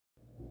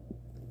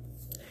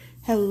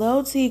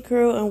Hello, Tea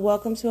Crew, and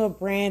welcome to a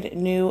brand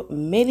new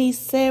mini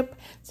sip.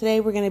 Today,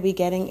 we're going to be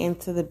getting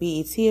into the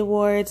BET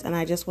Awards, and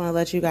I just want to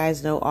let you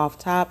guys know off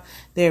top,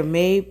 there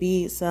may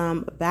be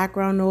some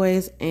background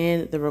noise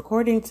in the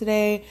recording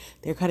today.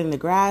 They're cutting the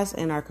grass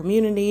in our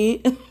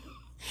community,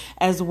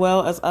 as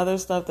well as other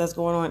stuff that's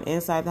going on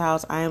inside the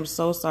house. I am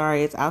so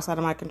sorry. It's outside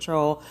of my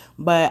control,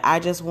 but I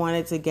just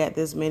wanted to get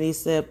this mini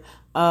sip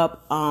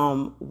up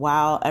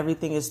while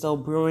everything is still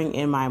brewing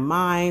in my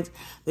mind.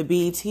 The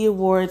BET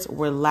Awards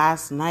were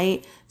last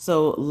night,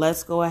 so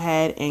let's go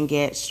ahead and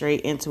get straight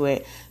into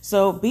it.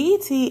 So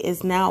BET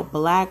is now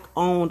Black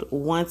owned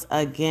once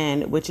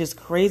again, which is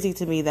crazy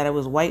to me that it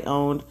was white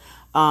owned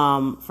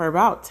for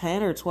about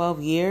 10 or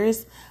 12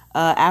 years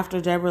after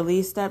Deborah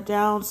Lee stepped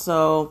down.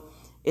 So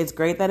it's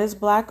great that it's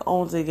Black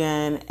owned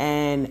again,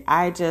 and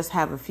I just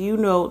have a few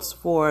notes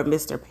for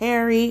Mr.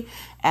 Perry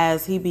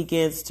as he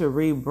begins to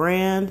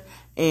rebrand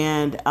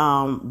and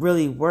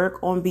really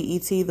work on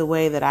BET the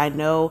way that I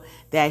know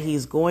that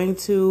he's going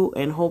to,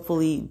 and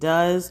hopefully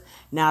does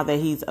now that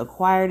he's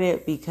acquired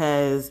it,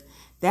 because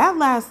that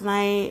last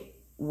night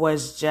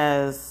was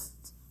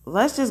just,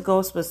 let's just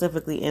go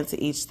specifically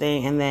into each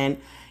thing, and then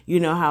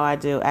you know how I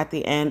do. At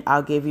the end,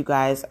 I'll give you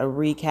guys a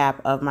recap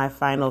of my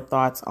final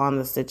thoughts on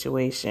the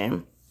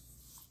situation.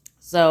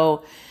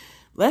 So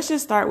let's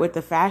just start with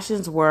the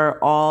fashions were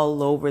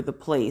all over the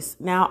place.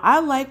 Now, I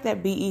like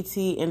that BET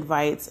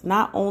invites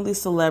not only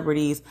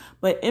celebrities,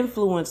 but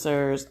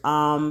influencers,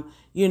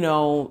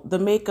 the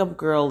makeup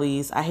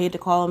girlies. I hate to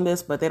call them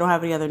this, but they don't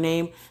have any other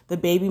name. The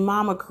baby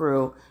mama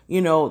crew,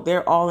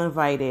 they're all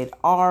invited.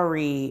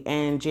 Ari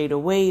and Jada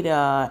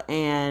Wada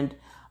and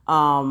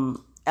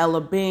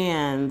Ella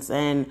Bands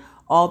and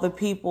all the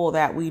people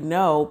that we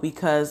know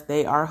because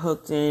they are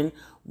hooked in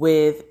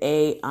with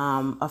a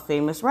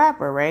famous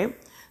rapper, right?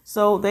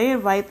 So they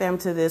invite them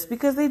to this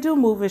because they do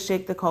move and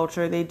shake the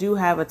culture. They do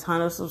have a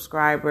ton of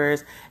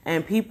subscribers,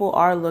 and people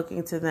are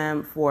looking to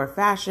them for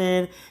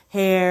fashion,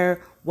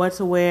 hair, what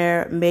to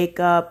wear,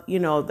 makeup.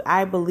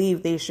 I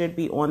believe they should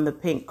be on the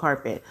pink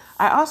carpet.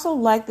 I also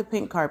like the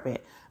pink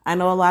carpet. I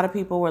know a lot of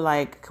people were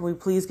like, can we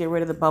please get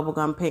rid of the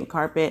bubblegum pink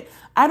carpet?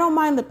 I don't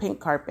mind the pink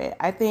carpet.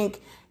 I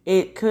think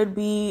it could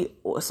be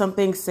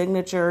something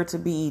signature to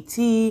BET.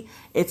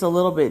 It's a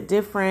little bit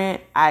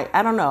different.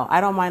 I don't know.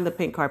 I don't mind the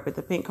pink carpet.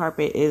 The pink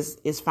carpet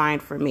is fine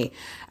for me.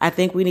 I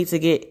think we need to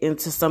get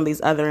into some of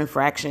these other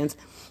infractions.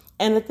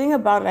 And the thing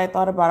about it,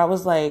 I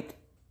was like,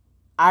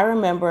 I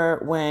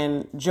remember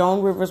when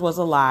Joan Rivers was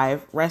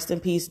alive, rest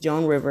in peace,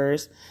 Joan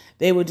Rivers,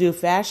 they would do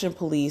Fashion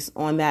Police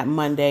on that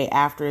Monday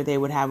after they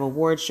would have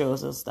award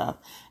shows and stuff.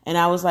 And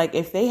I was like,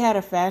 if they had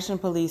a Fashion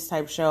Police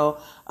type show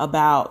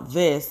about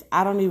this,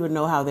 I don't even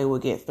know how they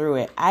would get through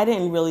it. I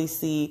didn't really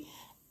see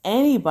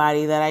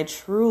anybody that I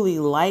truly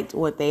liked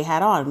what they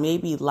had on.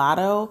 Maybe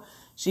Lotto.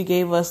 She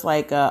gave us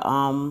like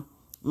a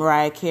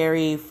Mariah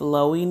Carey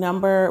flowy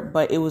number,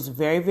 but it was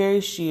very,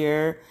 very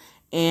sheer.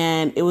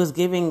 And it was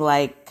giving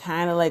like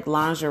kind of like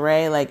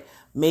lingerie, like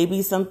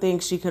maybe something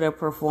she could have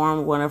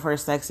performed one of her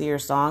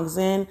sexier songs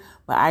in,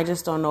 but I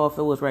just don't know if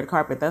it was red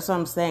carpet. That's what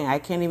I'm saying. I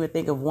can't even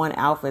think of one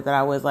outfit that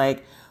I was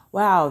like,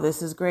 wow,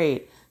 this is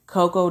great.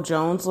 Coco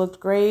Jones looked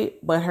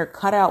great, but her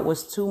cutout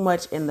was too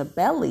much in the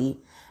belly.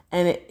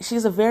 And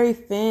she's a very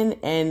thin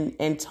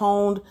and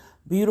toned,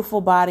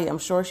 beautiful body. I'm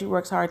sure she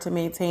works hard to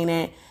maintain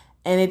it.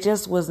 And it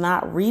just was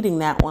not reading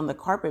that on the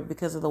carpet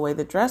because of the way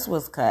the dress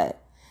was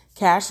cut.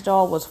 Cash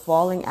Doll was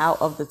falling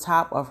out of the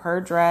top of her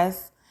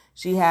dress.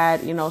 She had,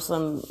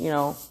 some,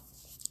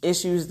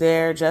 issues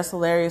there. Just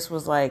Hilarious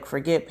was like,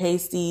 forget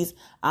pasties.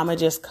 I'ma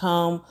just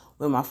come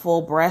with my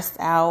full breast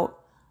out.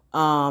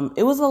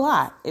 It was a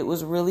lot. It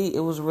was really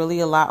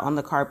a lot on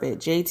the carpet.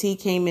 JT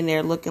came in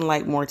there looking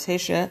like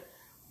Morticia.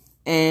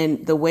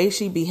 And the way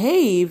she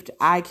behaved,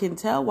 I can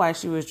tell why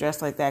she was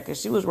dressed like that,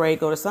 because she was ready to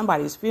go to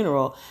somebody's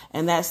funeral.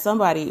 And that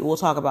somebody we'll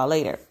talk about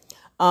later.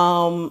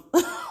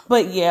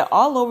 But yeah,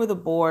 all over the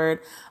board,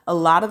 a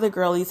lot of the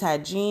girlies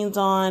had jeans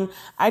on.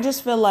 I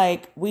just feel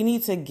like we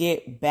need to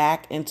get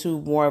back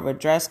into more of a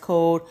dress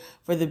code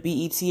for the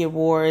BET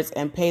Awards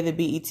and pay the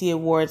BET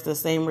Awards the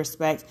same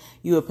respect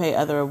you would pay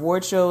other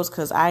award shows,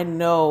 because I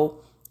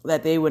know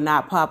that they would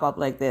not pop up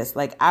like this.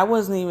 Like, I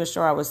wasn't even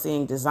sure I was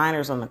seeing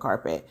designers on the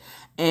carpet.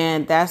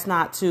 And that's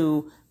not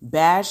to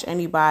bash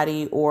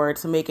anybody or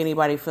to make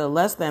anybody feel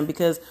less than,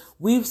 because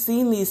we've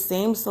seen these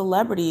same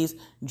celebrities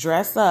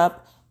dress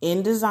up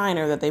in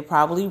designer that they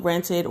probably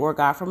rented or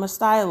got from a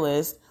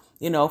stylist,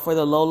 for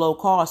the low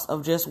cost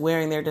of just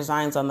wearing their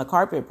designs on the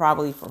carpet,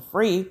 probably for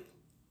free.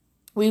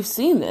 We've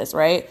seen this,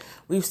 right?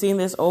 We've seen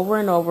this over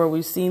and over.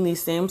 We've seen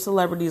these same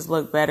celebrities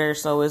look better.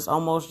 So it's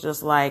almost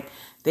just like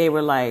they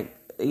were like,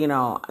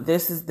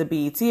 this is the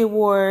BET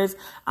Awards.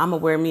 I'm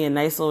gonna wear me a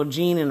nice little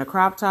jean and a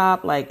crop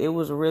top. Like, it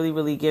was really,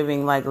 really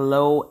giving like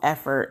low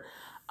effort.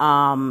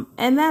 And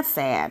that's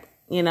sad.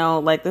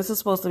 This is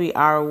supposed to be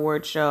our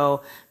award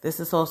show. This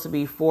is supposed to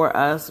be for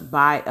us,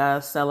 by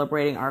us,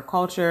 celebrating our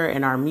culture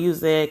and our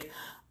music.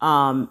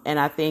 And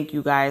I think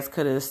you guys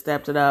could have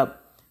stepped it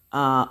up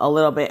a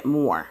little bit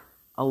more.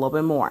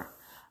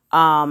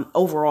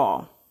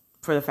 overall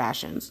for the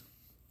fashions.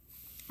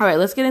 All right,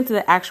 let's get into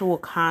the actual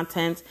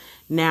content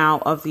now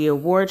of the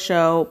award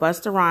show.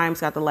 Busta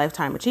Rhymes got the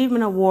Lifetime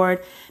Achievement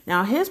Award.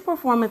 Now, his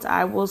performance,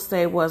 I will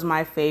say, was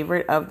my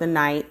favorite of the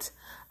night.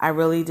 I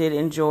really did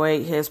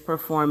enjoy his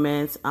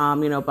performance.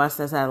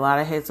 Busta's had a lot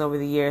of hits over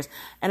the years,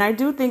 and I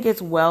do think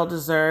it's well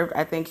deserved.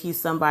 I think he's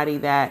somebody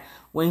that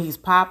when he's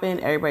popping,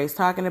 everybody's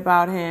talking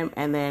about him,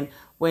 and then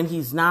when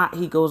he's not,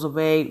 he goes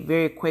away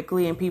very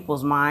quickly in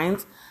people's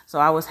minds. So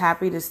I was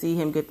happy to see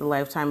him get the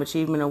Lifetime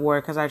Achievement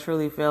Award because I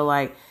truly feel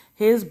like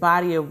his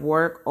body of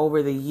work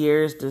over the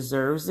years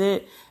deserves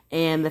it.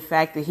 And the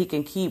fact that he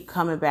can keep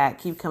coming back,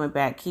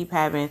 keep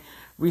having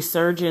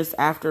resurgence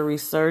after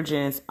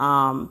resurgence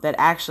that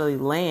actually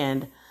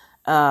land,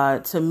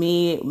 to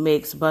me,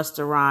 makes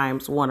Busta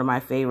Rhymes one of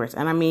my favorites.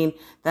 And I mean,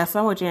 that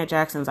song with Janet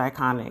Jackson's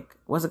iconic.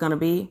 What's it going to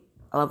be?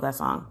 I love that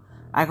song.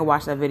 I could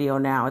watch that video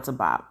now. It's a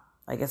bop.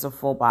 Like, it's a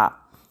full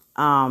bop.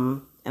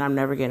 And I'm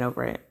never getting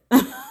over it.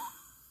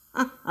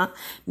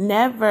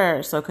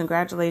 Never. So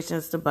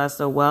congratulations to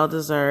Busta. Well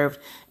deserved.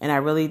 And I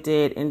really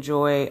did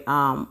enjoy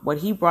what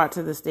he brought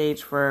to the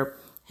stage for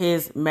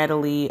his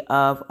medley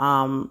of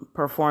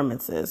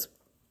performances.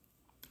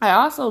 I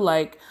also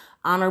like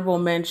honorable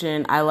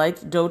mention. I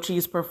liked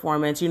Doechie's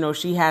performance. You know,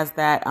 she has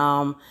that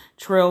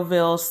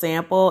Trillville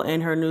sample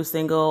in her new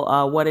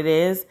single, What It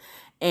Is.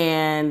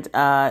 And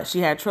she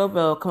had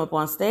Trillville come up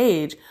on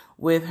stage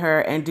with her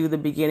and do the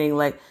beginning,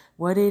 like,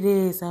 what it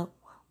is,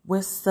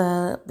 what's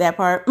up, that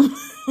part.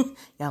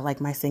 Y'all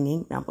like my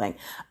singing? No, I'm playing.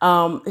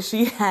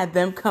 She had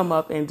them come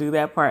up and do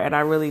that part, and I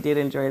really did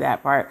enjoy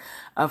that part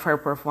of her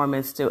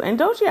performance too. And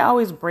Doechii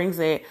always brings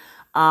it,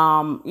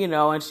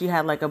 and she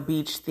had like a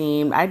beach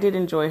theme. I did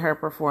enjoy her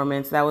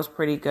performance. That was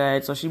pretty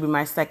good. So she'd be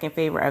my second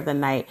favorite of the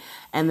night.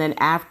 And then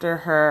after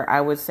her,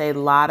 I would say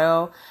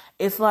Latto.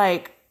 It's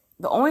like,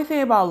 the only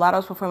thing about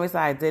Latto's performance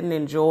that I didn't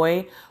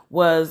enjoy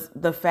was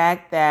the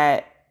fact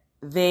that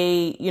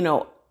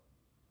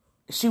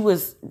she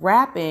was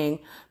rapping.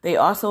 They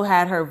also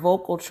had her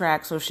vocal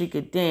track so she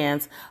could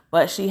dance,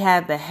 but she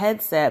had the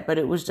headset, but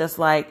it was just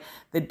like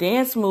the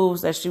dance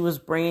moves that she was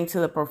bringing to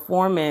the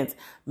performance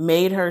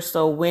made her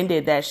so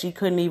winded that she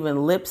couldn't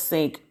even lip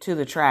sync to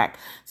the track.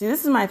 See,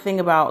 this is my thing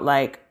about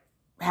like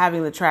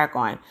having the track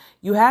on.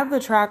 You have the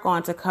track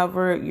on to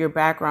cover your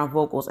background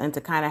vocals and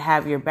to kind of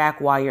have your back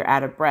while you're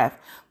out of breath.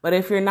 But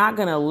if you're not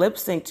going to lip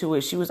sync to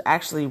it, she was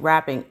actually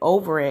rapping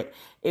over it.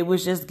 It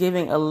was just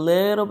giving a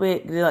little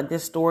bit like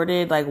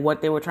distorted, like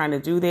what they were trying to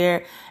do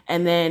there.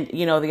 And then, the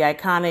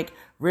iconic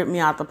Rip Me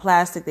Out the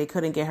Plastic. They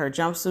couldn't get her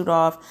jumpsuit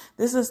off.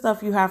 This is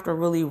stuff you have to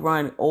really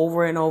run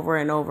over and over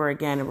and over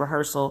again in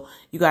rehearsal.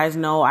 You guys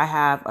know I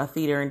have a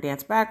theater and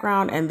dance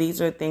background, and these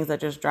are things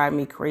that just drive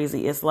me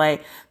crazy. It's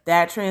like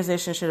that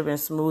transition should have been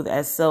smooth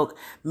as silk.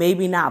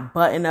 Maybe not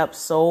button up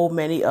so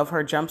many of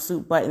her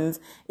jumpsuit buttons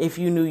if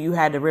you knew you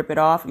had to rip it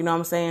off. You know what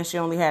I'm saying? She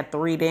only had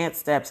 3 dance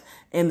steps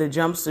in the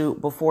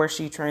jumpsuit before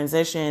she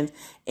transitioned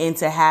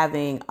into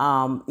having,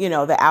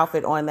 the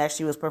outfit on that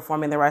she was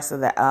performing the rest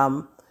of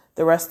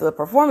the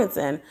performance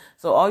in.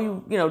 So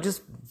all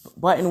just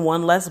button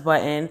one less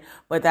button,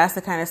 but that's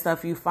the kind of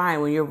stuff you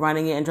find when you're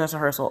running it in dress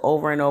rehearsal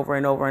over and over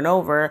and over and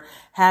over.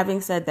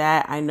 Having said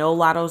that, I know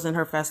Latto's in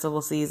her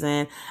festival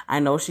season. I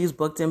know she's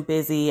booked and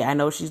busy. I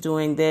know she's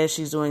doing this,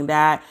 she's doing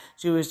that.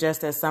 She was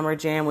just at Summer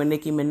Jam with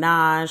Nicki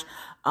Minaj,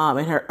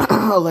 and her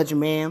alleged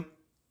man.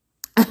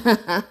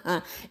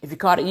 If you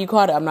caught it, you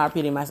caught it. I'm not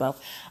repeating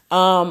myself.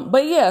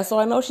 But yeah, so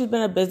I know she's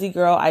been a busy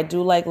girl. I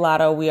do like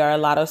Latto. We are a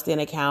Latto stan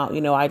account.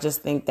 I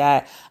just think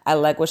that I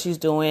like what she's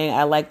doing.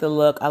 I like the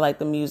look. I like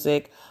the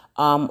music,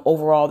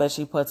 overall that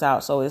she puts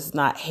out. So it's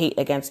not hate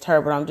against her,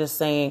 but I'm just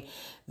saying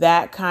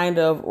that kind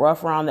of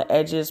rough around the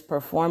edges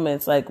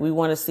performance, like we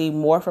want to see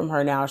more from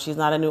her now. She's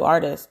not a new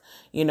artist.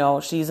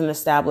 She's an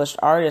established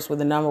artist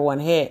with a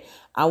 #1 hit.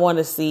 I want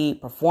to see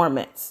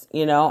performance.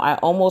 I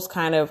almost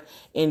kind of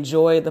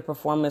enjoy the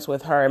performance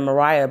with her and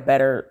Mariah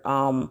better,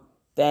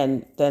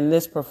 than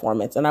this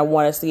performance. And I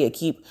want to see it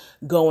keep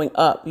going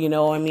up,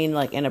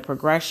 like in a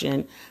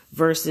progression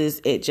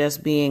versus it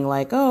just being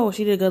like, oh,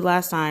 she did good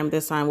last time.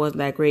 This time wasn't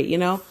that great.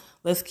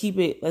 Let's keep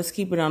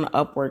it on an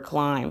upward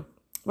climb.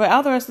 But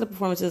all the rest of the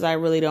performances, I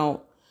really don't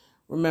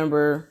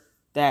remember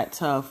that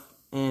tough.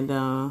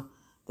 And,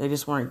 they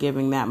just weren't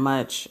giving that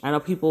much. I know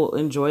people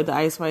enjoyed the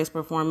Ice Spice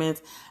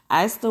performance.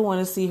 I still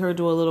want to see her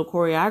do a little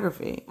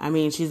choreography. I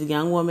mean, she's a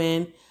young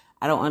woman.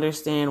 I don't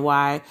understand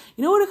why.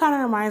 You know what it kind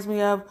of reminds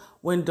me of?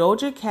 When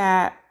Doja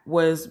Cat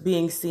was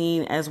being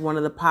seen as one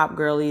of the pop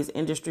girlies,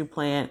 industry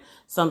plant,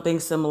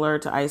 something similar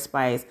to Ice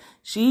Spice.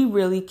 She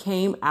really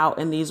came out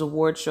in these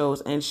award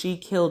shows and she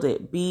killed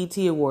it. BET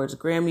Awards,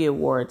 Grammy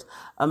Awards,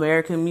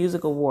 American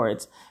Music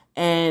Awards.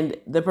 And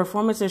the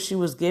performances she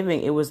was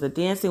giving, the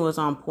dancing was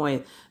on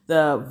point.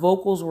 The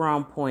vocals were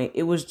on point.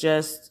 It was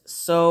just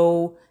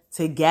so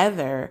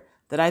together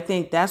that I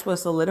think that's what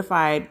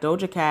solidified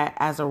Doja Cat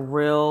as a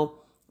real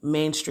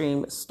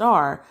mainstream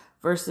star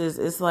versus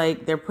it's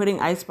like they're putting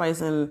Ice Spice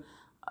in,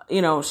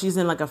 she's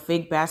in like a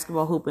fake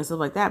basketball hoop and stuff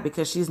like that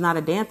because she's not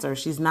a dancer.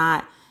 She's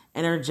not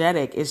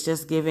energetic. It's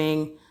just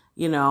giving,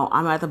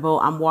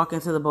 I'm walking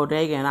to the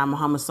bodega and I'm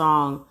hum a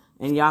song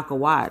and y'all can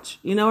watch.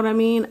 You know what I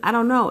mean? I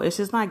don't know. It's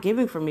just not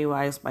giving for me,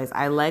 Wise Spice.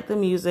 I like the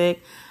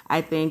music.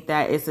 I think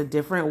that it's a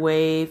different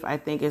wave. I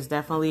think it's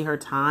definitely her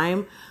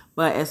time.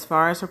 But as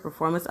far as her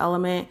performance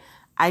element,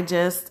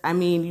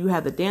 you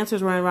have the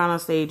dancers running around on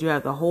stage. You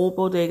have the whole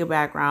bodega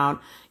background.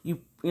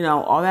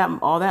 All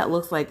that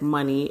looks like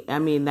money. I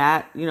mean,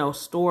 that,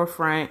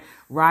 storefront.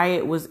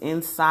 Riot was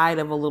inside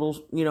of a little,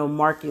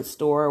 market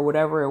store or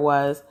whatever it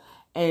was.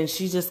 And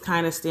she's just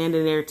kind of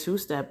standing there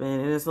two-stepping.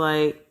 And it's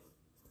like,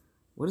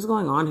 what is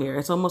going on here?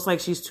 It's almost like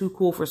she's too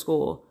cool for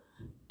school.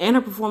 And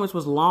her performance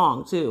was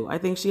long, too. I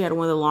think she had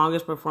one of the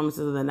longest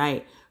performances of the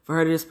night for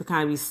her to just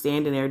kind of be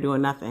standing there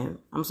doing nothing.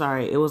 I'm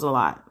sorry. It was a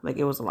lot.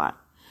 It was a lot.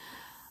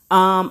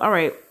 All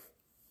right.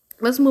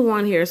 Let's move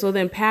on here. So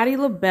then Patti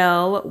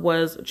LaBelle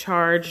was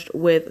charged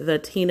with the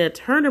Tina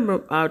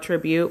Turner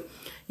tribute.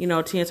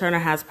 Tina Turner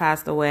has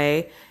passed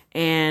away,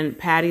 and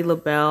Patti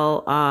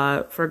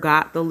LaBelle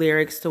forgot the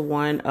lyrics to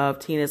one of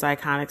Tina's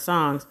iconic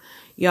songs.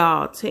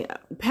 Y'all,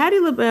 Patti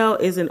LaBelle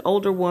is an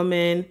older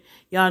woman.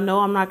 Y'all know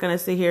I'm not going to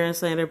sit here and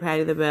slander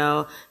Patti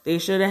LaBelle. They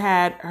should have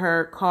had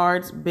her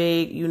cards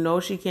big.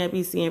 She can't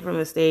be seen from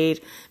the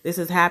stage. This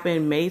has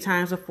happened many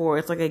times before.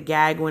 It's like a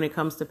gag when it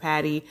comes to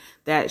Patti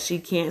that she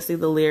can't see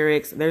the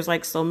lyrics. There's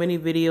so many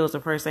videos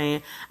of her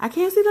saying, I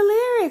can't see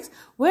the lyrics.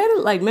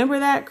 Remember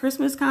that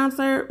Christmas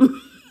concert?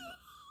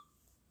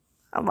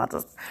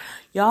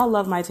 Y'all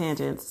love my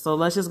tangents. So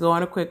let's just go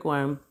on a quick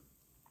one.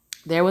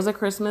 There was a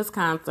Christmas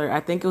concert.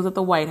 I think it was at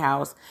the White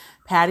House.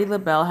 Patti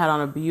LaBelle had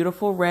on a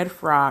beautiful red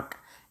frock,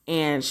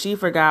 and she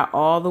forgot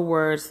all the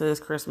words to this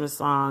Christmas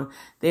song.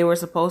 They were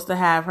supposed to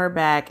have her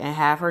back and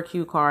have her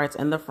cue cards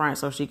in the front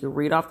so she could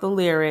read off the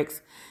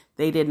lyrics.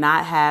 They did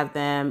not have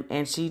them,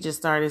 and she just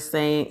started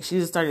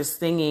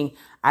singing,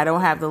 I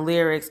don't have the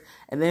lyrics,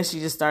 and then she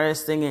just started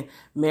singing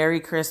Merry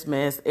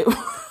Christmas. If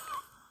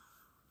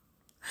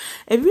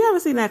you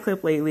haven't seen that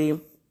clip lately,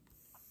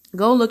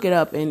 go look it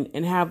up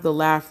and have the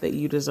laugh that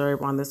you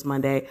deserve on this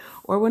Monday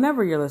or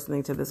whenever you're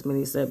listening to this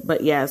mini sip.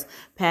 But yes,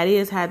 Patti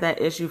has had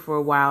that issue for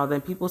a while. Then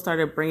people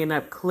started bringing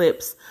up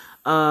clips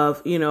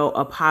of,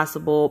 a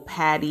possible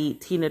Patti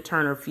Tina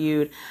Turner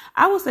feud.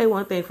 I will say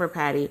one thing for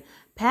Patti.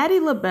 Patti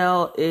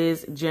LaBelle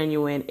is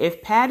genuine.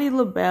 If Patti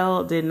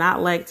LaBelle did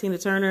not like Tina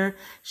Turner,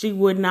 she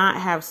would not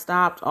have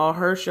stopped all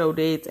her show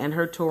dates and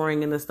her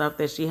touring and the stuff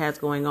that she has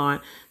going on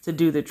to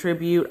do the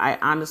tribute. I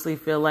honestly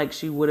feel like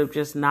she would have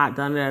just not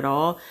done it at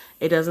all.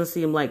 It doesn't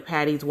seem like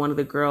Patti's one of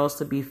the girls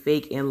to be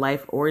fake in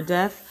life or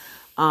death,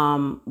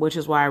 which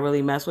is why I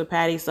really mess with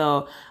Patti.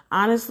 So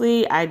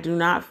honestly, I do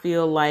not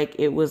feel like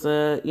it was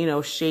a,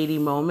 shady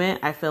moment.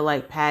 I feel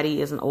like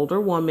Patti is an older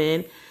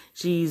woman.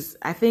 She's,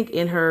 I think,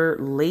 in her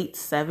late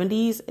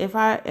 70s,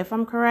 if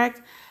I'm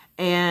correct.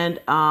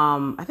 And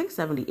I think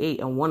 78,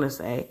 I want to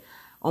say,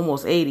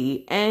 almost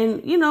 80.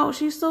 And,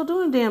 she's still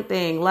doing the damn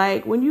thing.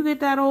 Like, when you get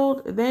that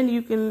old, then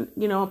you can,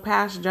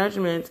 pass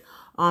judgment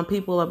on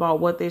people about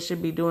what they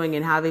should be doing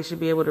and how they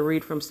should be able to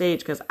read from stage.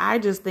 Because I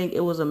just think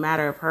it was a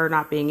matter of her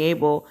not being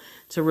able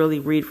to really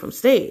read from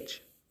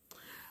stage.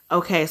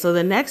 Okay, so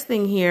the next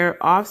thing here,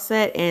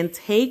 Offset and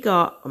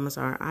Takeoff.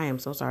 I am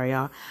so sorry,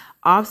 y'all.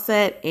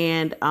 Offset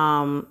and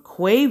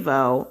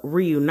Quavo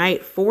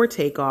reunite for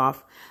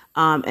Takeoff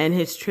and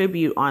his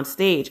tribute on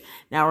stage.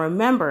 Now,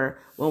 remember,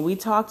 when we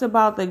talked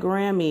about the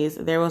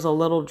Grammys, there was a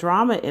little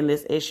drama in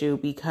this issue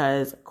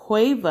because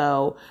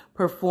Quavo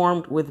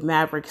performed with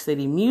Maverick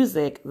City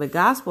Music, the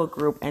gospel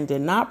group, and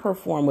did not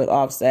perform with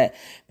Offset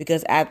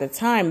because at the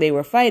time they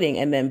were fighting.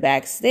 And then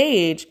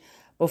backstage,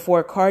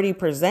 before Cardi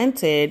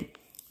presented,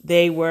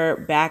 they were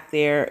back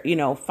there,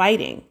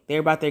 fighting. They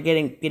were about there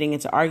getting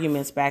into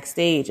arguments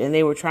backstage, and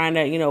they were trying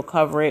to,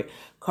 cover it.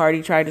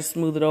 Cardi tried to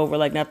smooth it over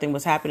like nothing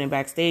was happening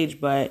backstage,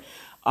 but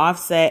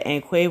Offset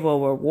and Quavo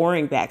were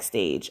warring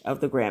backstage of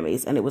the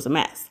Grammys, and it was a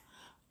mess.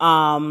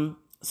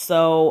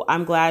 So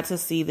I'm glad to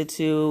see the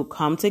two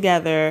come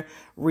together,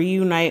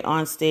 reunite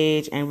on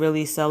stage, and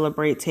really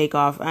celebrate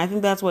Takeoff. And I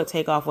think that's what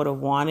Takeoff would have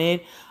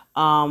wanted.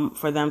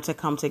 For them to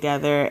come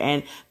together,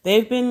 and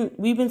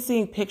we've been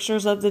seeing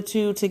pictures of the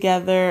two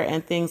together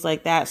and things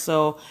like that.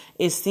 So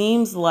it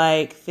seems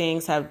like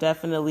things have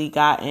definitely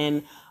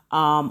gotten,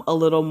 a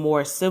little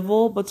more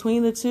civil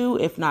between the two,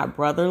 if not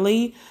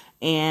brotherly.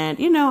 And,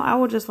 I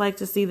would just like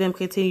to see them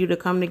continue to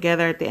come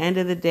together. At the end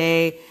of the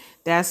day,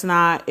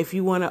 if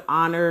you want to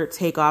honor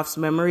Takeoff's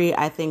memory,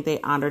 I think they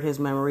honored his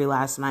memory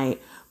last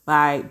night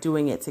by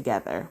doing it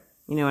together.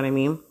 You know what I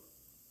mean?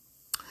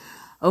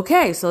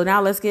 Okay, so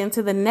now let's get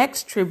into the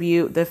next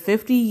tribute, the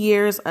 50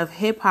 years of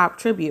hip hop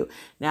tribute.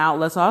 Now,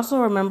 let's also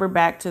remember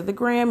back to the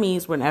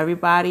Grammys when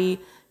everybody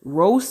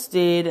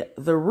roasted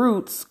the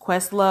Roots,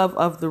 Questlove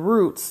of the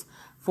Roots,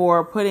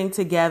 for putting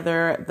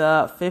together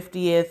the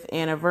 50th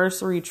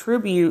anniversary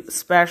tribute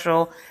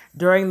special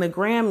during the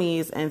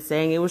Grammys and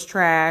saying it was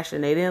trash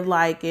and they didn't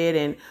like it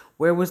and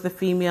where was the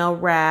female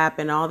rap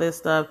and all this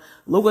stuff.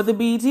 Look what the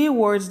BET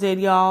Awards did,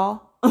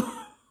 y'all.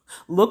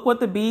 Look what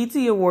the BET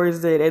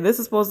Awards did. And this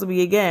is supposed to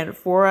be, again,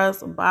 for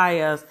us, by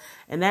us.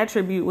 And that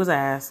tribute was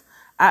ass.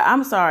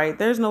 I'm sorry.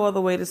 There's no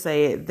other way to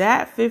say it.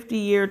 That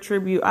 50-year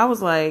tribute, I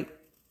was like,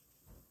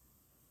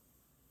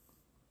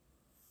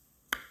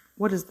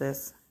 what is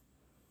this?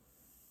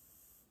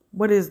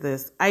 What is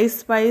this? Ice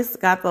Spice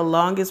got the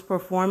longest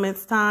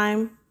performance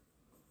time,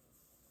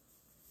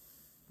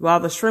 while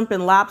the Shrimp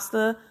and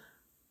Lobster,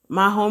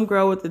 my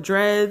homegirl with the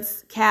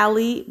dreads,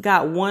 Callie,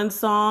 got one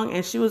song,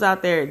 and she was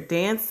out there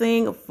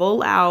dancing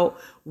full out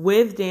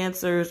with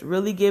dancers,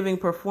 really giving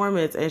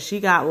performance, and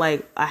she got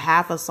like a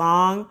half a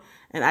song,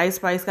 and Ice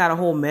Spice got a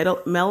whole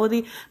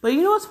melody. But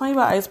you know what's funny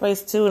about Ice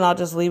Spice too, and I'll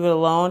just leave it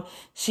alone?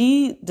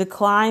 She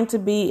declined to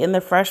be in the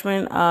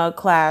freshman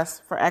class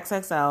for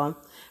XXL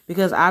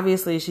because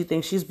obviously she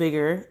thinks she's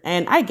bigger,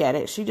 and I get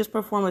it. She just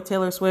performed with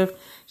Taylor Swift.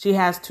 She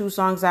has 2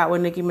 songs out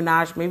with Nicki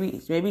Minaj.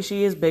 Maybe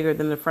she is bigger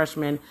than the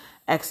freshman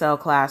XL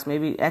class.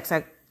 Maybe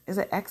XX, is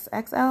it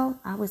XXL?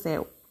 I always say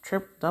it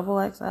double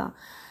XL.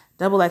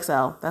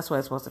 That's what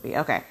it's supposed to be.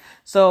 Okay.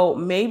 So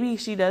maybe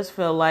she does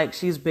feel like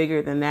she's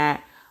bigger than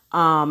that.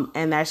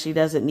 And that she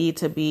doesn't need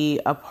to be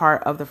a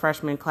part of the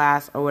freshman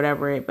class or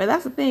whatever. But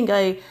that's the thing,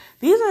 like,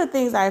 these are the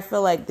things I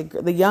feel like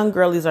the young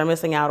girlies are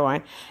missing out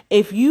on.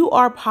 If you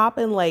are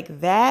popping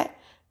like that,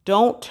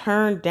 don't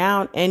turn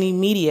down any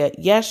media.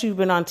 Yes, you've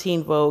been on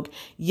Teen Vogue.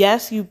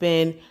 Yes, you've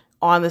been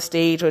on the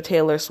stage with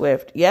Taylor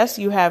Swift. Yes,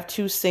 you have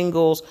 2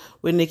 singles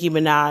with Nicki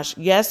Minaj.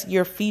 Yes,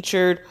 you're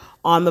featured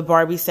on the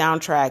Barbie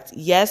soundtrack.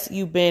 Yes,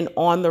 you've been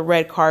on the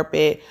red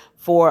carpet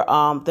for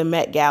the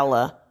Met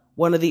Gala.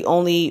 One of the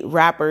only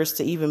rappers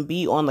to even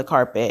be on the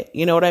carpet.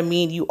 You know what I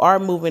mean? You are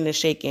moving and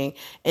shaking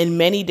in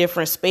many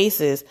different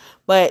spaces,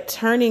 but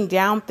turning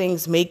down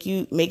things makes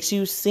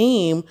you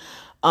seem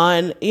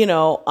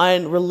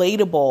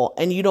unrelatable,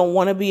 and you don't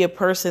want to be a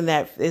person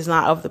that is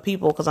not of the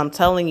people. Because I'm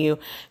telling you,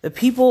 the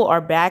people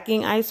are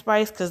backing Ice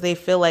Spice because they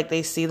feel like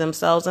they see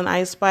themselves in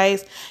Ice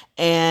Spice.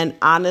 And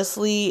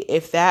honestly,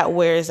 if that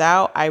wears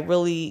out, I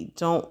really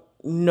don't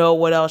know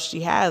what else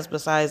she has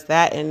besides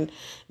that and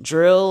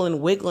drill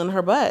and wiggling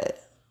her butt,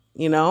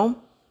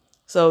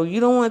 so you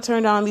don't want to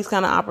turn down these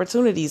kind of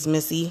opportunities,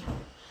 Missy.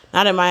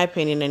 Not in my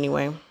opinion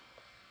anyway.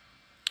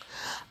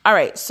 All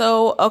right,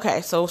 so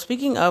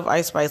speaking of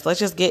Ice Spice, let's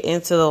just get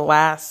into the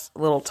last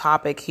little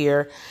topic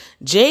here.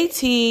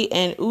 JT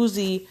and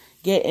Uzi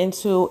get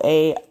into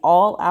a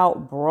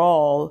all-out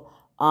brawl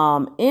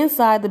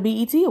inside the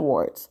BET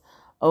Awards.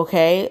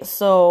 Okay,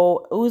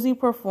 so Uzi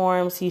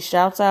performs, he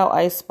shouts out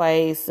Ice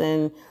Spice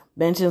and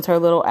mentions her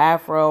little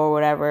afro or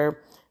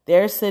whatever.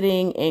 They're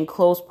sitting in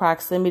close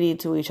proximity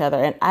to each other.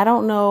 And I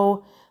don't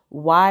know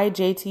why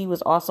JT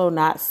was also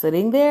not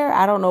sitting there.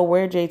 I don't know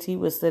where JT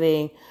was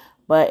sitting,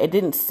 but it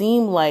didn't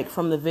seem like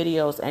from the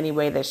videos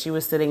anyway that she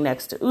was sitting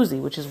next to Uzi,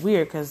 which is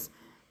weird because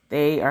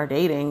they are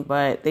dating,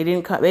 but they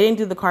didn't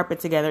do the carpet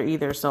together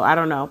either. So I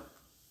don't know.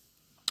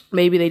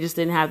 Maybe they just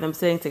didn't have them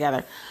sitting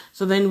together.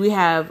 So then we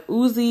have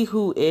Uzi,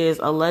 who is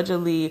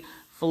allegedly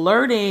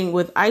flirting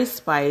with Ice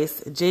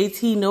Spice.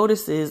 JT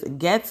notices,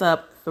 gets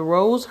up,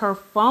 throws her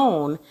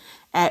phone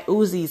at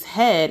Uzi's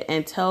head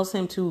and tells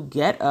him to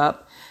get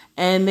up.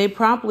 And they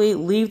promptly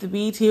leave the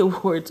BET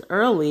Awards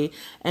early.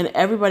 And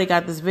everybody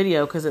got this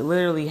video because it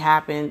literally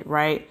happened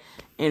right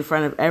in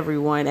front of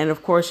everyone. And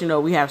of course,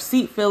 we have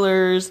seat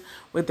fillers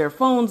with their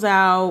phones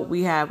out.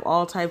 We have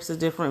all types of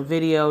different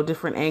video,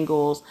 different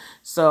angles.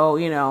 So,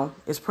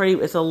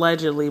 it's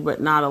allegedly,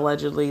 but not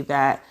allegedly,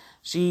 that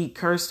she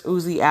cursed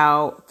Uzi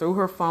out, threw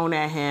her phone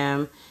at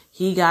him.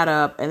 He got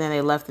up, and then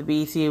they left the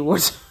BET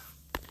Awards.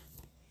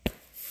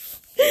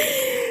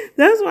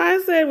 That's why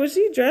I said, was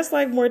she dressed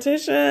like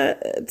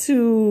Morticia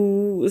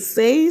to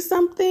say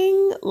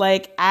something?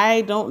 Like, I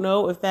don't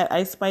know if that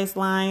Ice Spice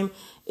line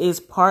is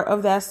part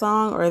of that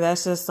song or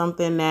that's just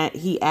something that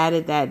he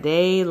added that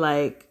day.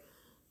 Like,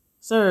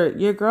 sir,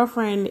 your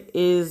girlfriend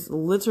is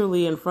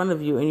literally in front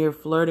of you and you're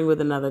flirting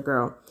with another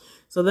girl.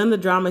 So then the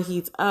drama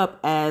heats up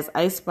as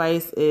Ice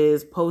Spice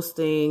is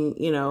posting,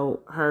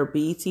 her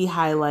BET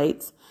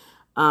highlights.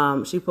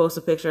 She posts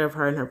a picture of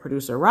her and her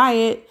producer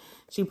Riot.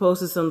 She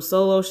posted some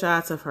solo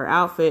shots of her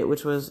outfit,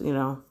 which was,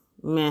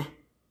 meh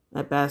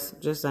at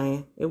best. Just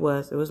saying. It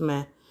was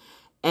meh.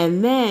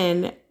 And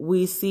then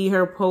we see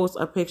her post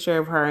a picture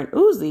of her and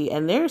Uzi,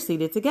 and they're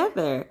seated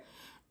together.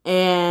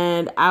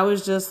 And I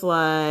was just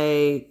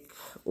like,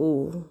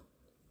 ooh.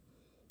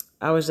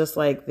 I was just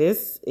like,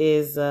 this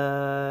is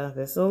a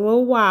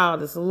little wild.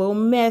 This is a little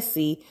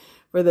messy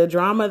for the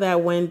drama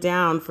that went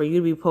down for you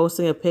to be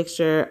posting a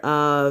picture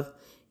of,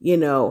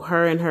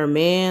 her and her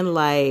man.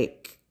 Like,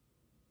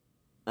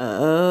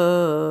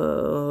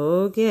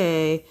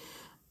 okay.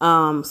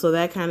 So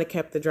that kind of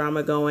kept the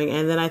drama going.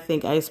 And then I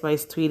think Ice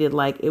Spice tweeted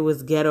like it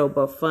was ghetto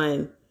but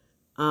fun,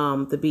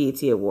 the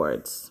BET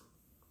Awards.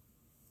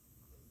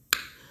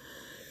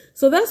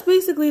 So that's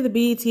basically the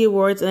BET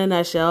Awards in a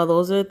nutshell.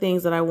 Those are the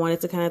things that I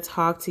wanted to kind of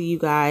talk to you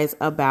guys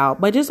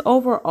about. But just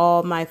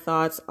overall, my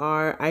thoughts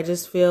are, I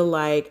just feel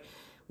like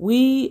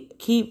we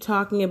keep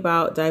talking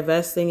about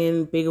divesting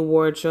in big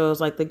award shows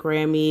like the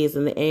Grammys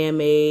and the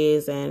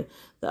AMAs and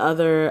the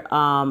other,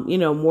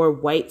 more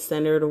white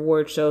centered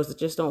award shows that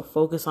just don't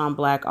focus on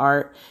Black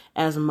art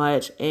as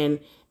much, and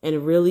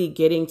really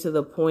getting to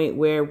the point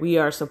where we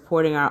are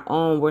supporting our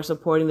own. We're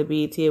supporting the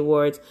BET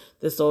Awards,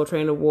 the Soul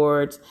Train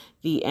Awards,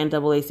 the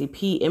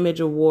NAACP Image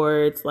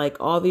Awards, like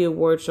all the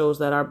award shows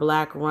that are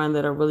Black run,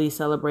 that are really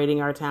celebrating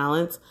our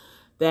talents,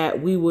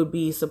 that we would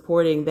be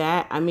supporting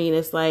that. I mean,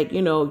 it's like,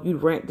 you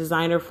rent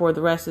designer for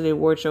the rest of the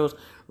award shows,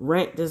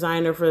 rent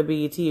designer for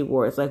the BET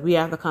Awards. Like, we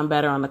have to come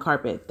better on the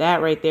carpet.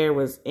 That right there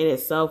was, in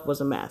itself,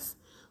 was a mess.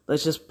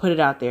 Let's just put it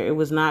out there. It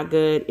was not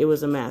good. It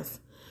was a mess.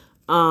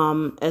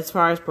 As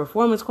far as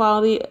performance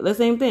quality, the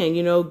same thing,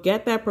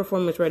 get that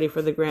performance ready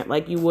for the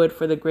like you would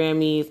for the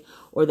Grammys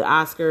or the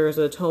Oscars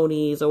or the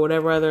Tonys or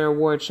whatever other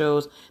award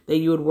shows that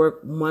you would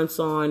work months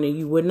on, and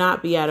you would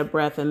not be out of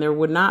breath, and there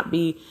would not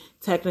be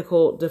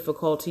technical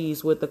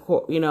difficulties with the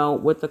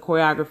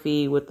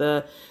choreography, with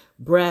the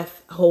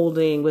breath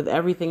holding, with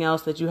everything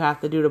else that you have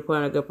to do to put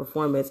on a good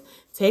performance.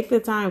 Take the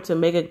time to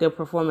make a good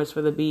performance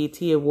for the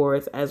BET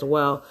Awards as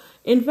well.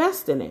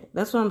 Invest in it.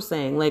 That's what I'm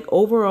saying. Like,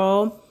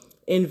 overall,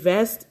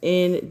 invest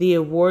in the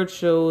award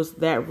shows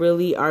that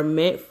really are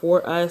meant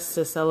for us,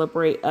 to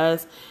celebrate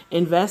us.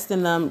 Invest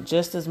in them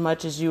just as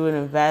much as you would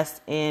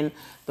invest in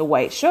the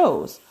white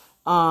shows.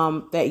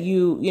 That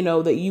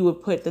you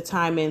would put the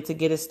time in to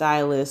get a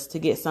stylist, to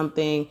get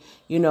something,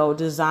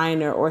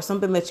 designer, or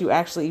something that you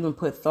actually even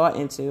put thought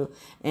into,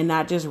 and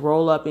not just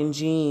roll up in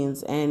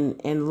jeans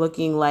and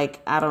looking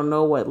like, I don't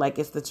know what, like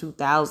it's the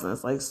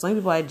 2000s. Like, some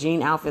people had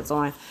jean outfits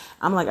on.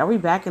 I'm like, are we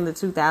back in the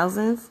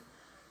 2000s?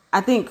 I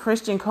think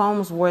Christian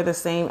Combs wore the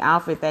same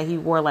outfit that he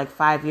wore like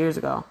 5 years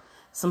ago,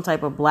 some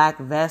type of black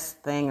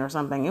vest thing or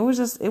something. It was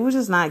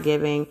just not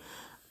giving.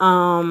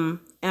 And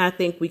I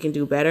think we can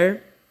do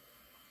better.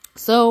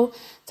 So,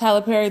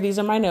 Tyler Perry, these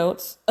are my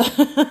notes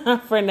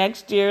for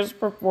next year's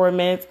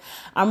performance.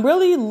 I'm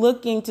really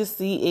looking to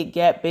see it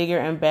get bigger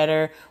and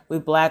better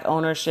with Black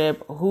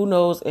ownership. Who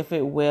knows if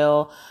it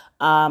will.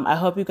 I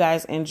hope you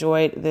guys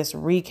enjoyed this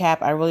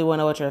recap. I really want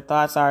to know what your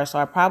thoughts are. So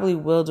I probably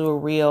will do a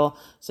reel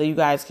so you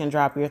guys can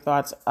drop your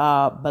thoughts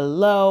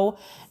below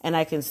and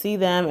I can see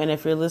them. And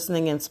if you're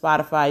listening in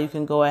Spotify, you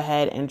can go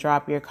ahead and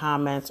drop your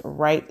comments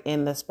right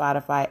in the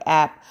Spotify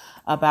app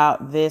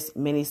about this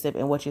mini sip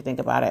and what you think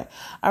about it.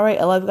 All right.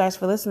 I love you guys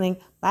for listening.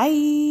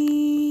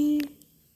 Bye.